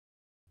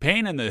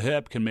Pain in the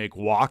hip can make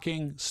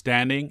walking,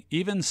 standing,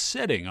 even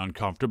sitting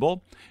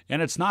uncomfortable,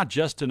 and it's not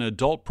just an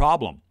adult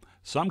problem.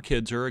 Some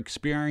kids are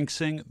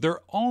experiencing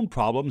their own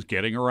problems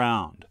getting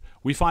around.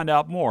 We find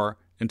out more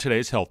in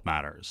today's Health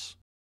Matters.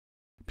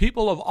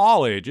 People of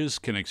all ages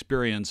can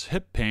experience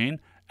hip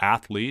pain: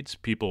 athletes,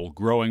 people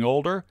growing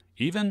older,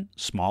 even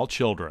small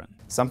children.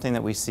 Something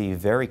that we see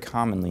very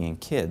commonly in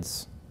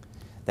kids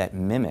that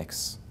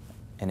mimics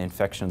an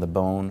infection of the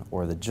bone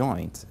or the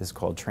joint is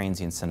called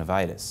transient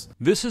synovitis.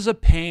 This is a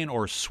pain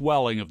or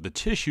swelling of the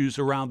tissues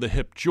around the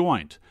hip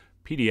joint.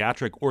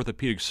 Pediatric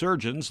orthopedic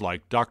surgeons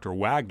like Dr.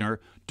 Wagner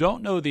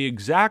don't know the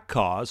exact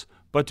cause,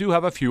 but do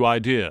have a few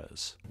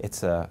ideas.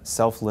 It's a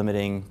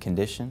self-limiting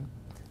condition.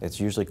 It's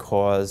usually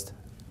caused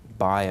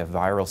by a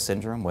viral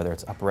syndrome, whether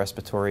it's upper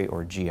respiratory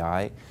or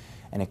GI,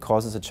 and it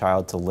causes a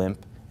child to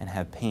limp and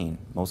have pain.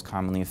 Most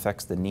commonly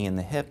affects the knee and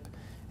the hip,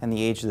 and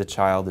the age of the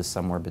child is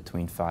somewhere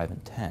between 5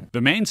 and 10.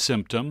 The main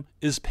symptom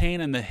is pain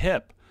in the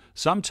hip.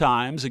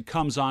 Sometimes it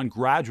comes on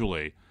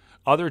gradually,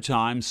 other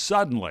times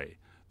suddenly.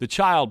 The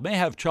child may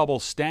have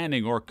trouble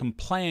standing or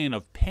complain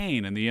of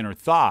pain in the inner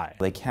thigh.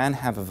 They can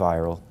have a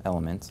viral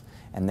element,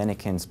 and then it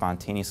can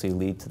spontaneously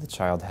lead to the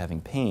child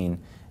having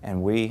pain,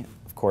 and we,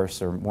 of course,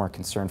 are more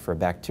concerned for a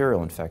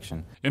bacterial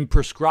infection. In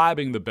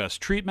prescribing the best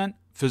treatment,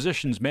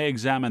 physicians may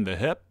examine the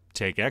hip,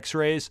 take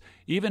x-rays,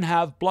 even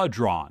have blood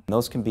drawn.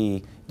 Those can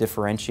be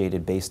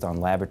differentiated based on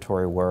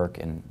laboratory work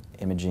and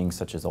imaging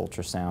such as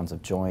ultrasounds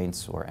of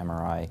joints or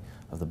MRI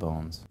of the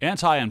bones.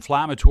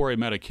 Anti-inflammatory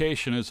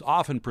medication is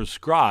often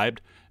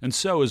prescribed, and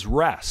so is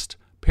rest.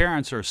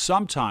 Parents are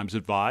sometimes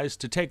advised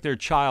to take their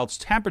child's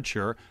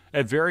temperature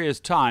at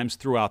various times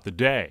throughout the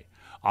day.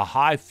 A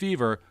high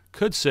fever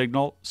could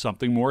signal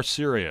something more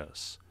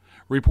serious.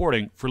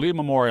 Reporting for Lee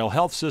Memorial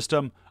Health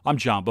System, I'm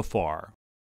John Bafar.